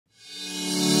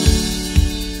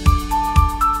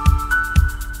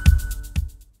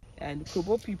And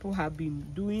Krobo people have been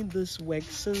doing this work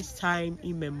since time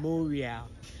immemorial.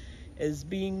 It's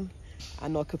been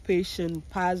an occupation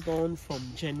passed on from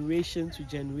generation to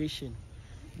generation.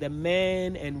 The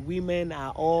men and women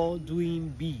are all doing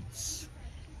beads.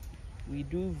 We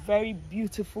do very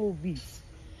beautiful beads,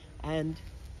 and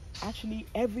actually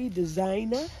every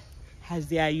designer has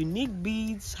their unique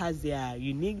beads, has their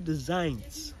unique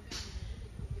designs,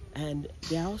 and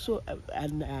there are also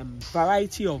a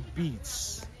variety of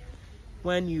beads.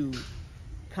 When you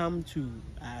come to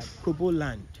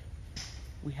Kroboland,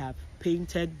 we have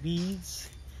painted beads,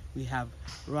 we have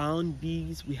round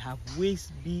beads, we have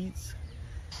waist beads.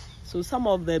 So some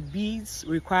of the beads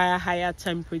require higher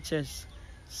temperatures,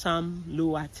 some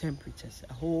lower temperatures,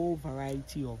 a whole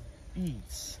variety of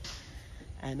beads.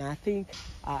 And I think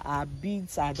our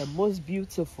beads are the most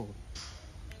beautiful.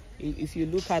 If you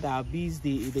look at our beads,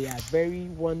 they are very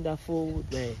wonderful.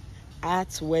 The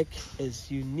artwork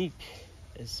is unique.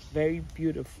 It's very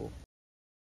beautiful.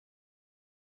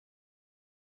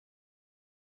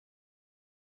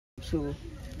 So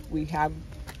we have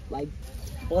like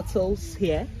bottles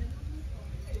here.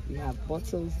 We have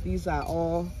bottles. These are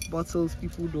all bottles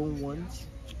people don't want.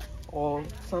 Or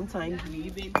sometimes we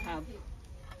even have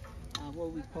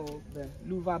what we call the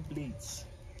louver blades.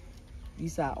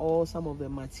 These are all some of the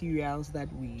materials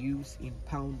that we use in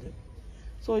pounding.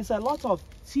 So it's a lot of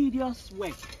tedious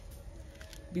work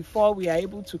before we are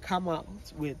able to come out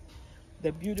with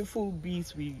the beautiful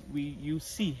beads you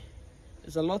see.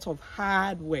 It's a lot of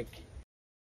hard work.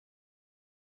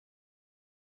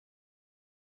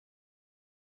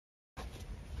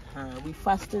 We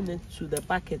fasten it to the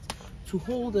bucket to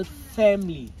hold it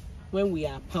firmly when we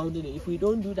are pounding it. If we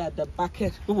don't do that, the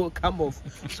bucket will come off.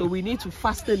 So we need to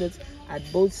fasten it at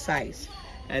both sides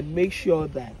and make sure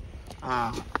that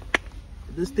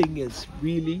this thing is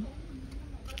really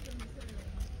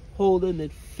holding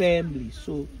it firmly.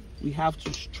 So we have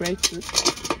to stretch it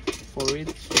for it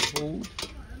to hold.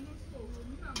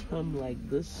 Come like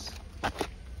this.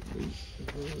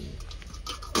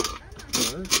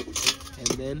 And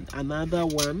then another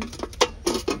one,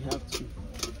 we have to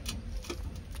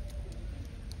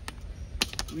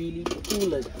really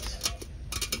pull it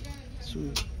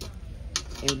to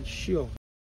ensure.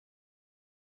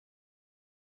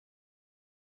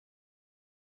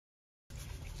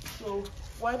 So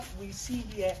what we see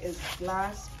here is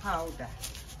glass powder.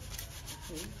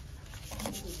 Okay.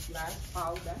 This is glass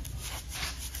powder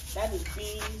that is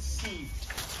being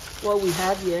sieved. What we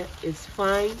have here is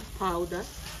fine powder.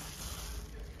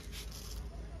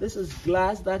 This is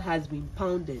glass that has been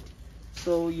pounded.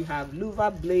 So you have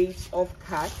louver blades of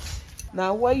cut.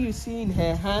 Now what you see in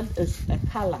her hand is a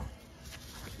color.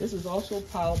 This is also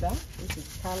powder. This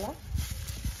is color.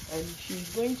 And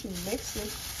she's going to mix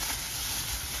it.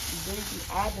 She's going to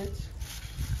add it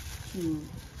to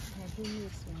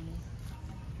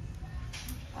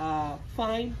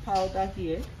fine powder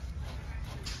here.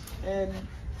 And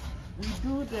we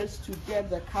do this to get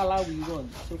the color we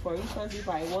want. So for instance, if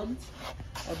I want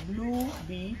a blue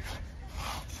bead,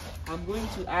 I'm going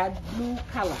to add blue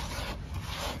color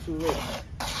to it.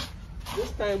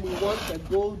 This time we want a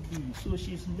gold bead, so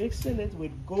she's mixing it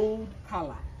with gold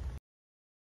color.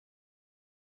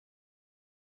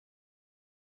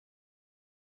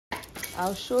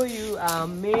 I'll show you our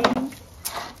main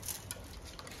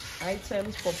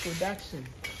items for production.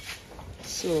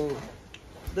 So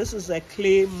this is a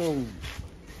clay mold,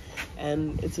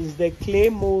 and it is the clay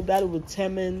mold that will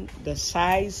determine the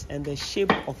size and the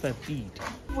shape of a bead.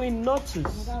 We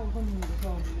notice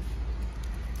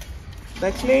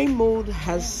the clay mold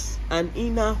has an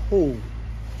inner hole.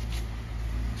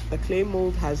 The clay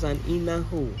mold has an inner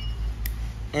hole,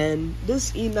 and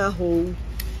this inner hole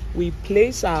we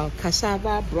place our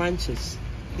cassava branches.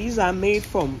 These are made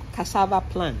from cassava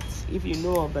plants. If you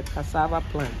know of the cassava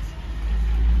plants,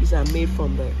 these are made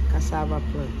from the cassava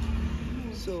plant.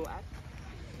 So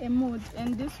a mold,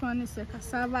 and this one is a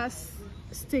cassava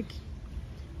stick.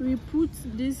 We put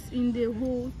this in the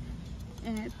hole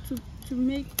to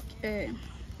make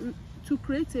to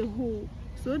create a hole,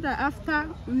 so that after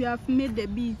we have made the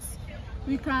beads,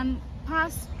 we can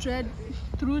pass thread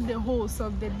through the holes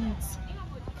of the beads.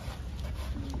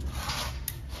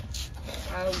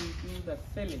 How we do the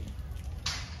filling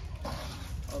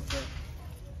of the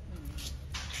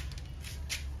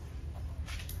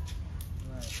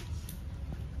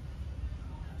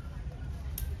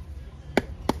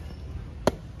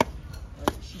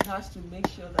She has to make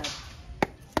sure that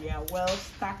we are well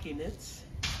stuck in it,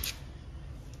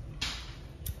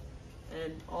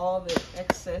 and all the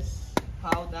excess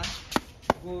powder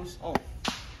goes off.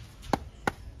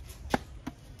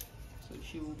 So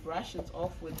she will brush it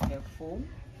off with her foam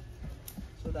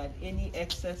so that any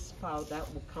excess powder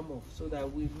will come off, so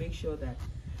that we make sure that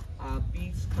our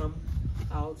beads come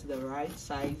out the right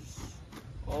size,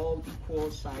 all equal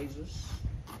sizes,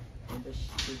 and the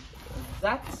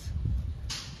exact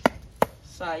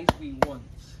size we want.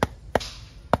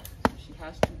 So she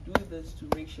has to do this to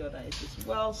make sure that it is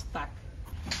well stuck.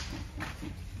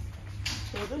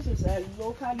 So this is a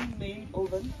locally made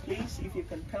oven. Please, if you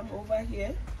can come over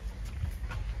here.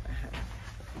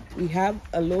 We have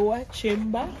a lower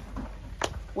chamber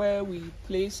where we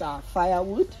place our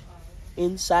firewood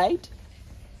inside.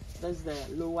 That's the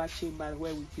lower chamber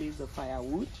where we place the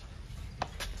firewood.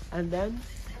 And then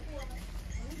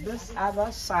this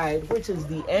other side, which is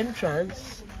the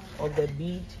entrance of the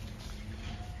bead,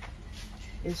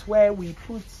 is where we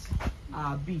put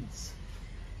our beads.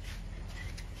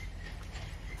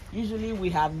 Usually we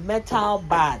have metal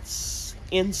bars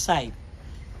inside,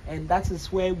 and that is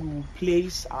where we will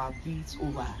place our beads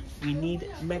over. We need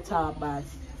metal bars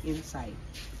inside.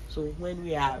 So when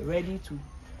we are ready to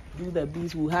do the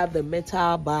beads, we'll have the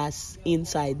metal bars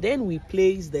inside. Then we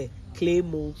place the clay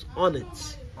molds on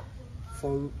it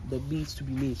for the beads to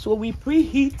be made. So we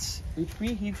preheat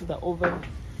the oven,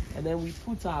 and then we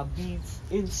put our beads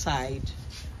inside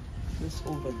this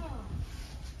oven.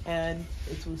 And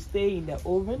it will stay in the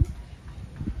oven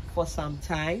for some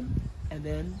time, and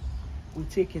then we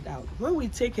take it out. When we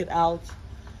take it out,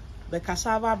 the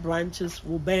cassava branches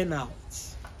will burn out,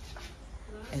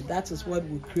 and that is what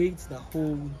will create the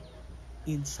hole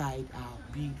inside our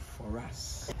bead for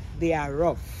us. They are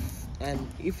rough, and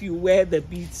if you wear the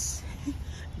beads,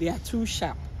 they are too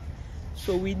sharp.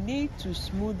 So we need to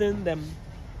smoothen them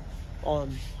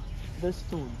on the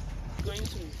stone. I'm going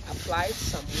to apply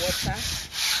some water,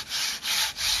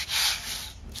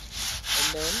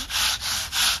 and then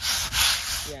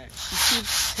she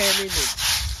keeps turning it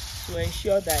to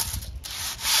ensure that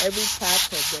every part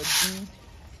of the bead,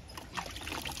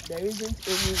 there isn't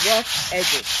any rough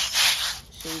edges.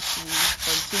 So she will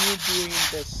continue doing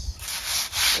this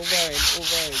over and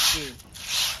over again.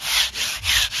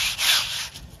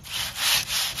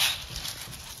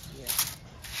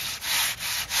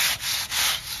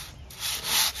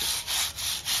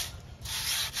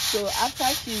 So after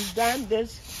she's done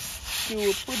this, she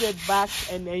will put it back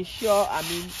and ensure,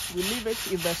 we leave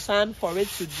it in the sun for it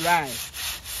to dry.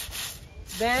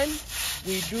 Then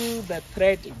we do the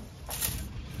threading.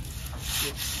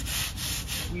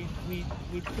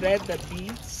 We thread the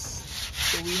beads.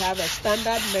 So we have a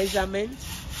standard measurement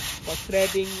for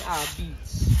threading our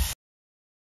beads.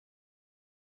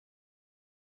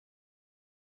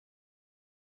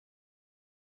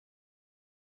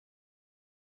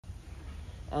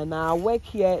 And our work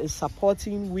here is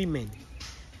supporting women.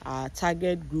 Our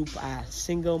target group are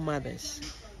single mothers.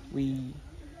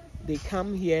 They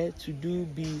come here to do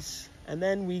beads, and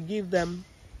then we give them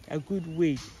a good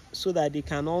wage so that they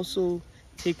can also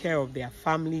take care of their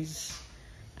families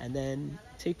and then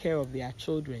take care of their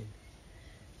children.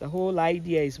 The whole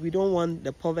idea is we don't want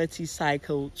the poverty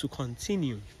cycle to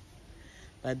continue,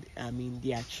 but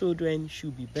their children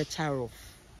should be better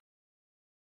off.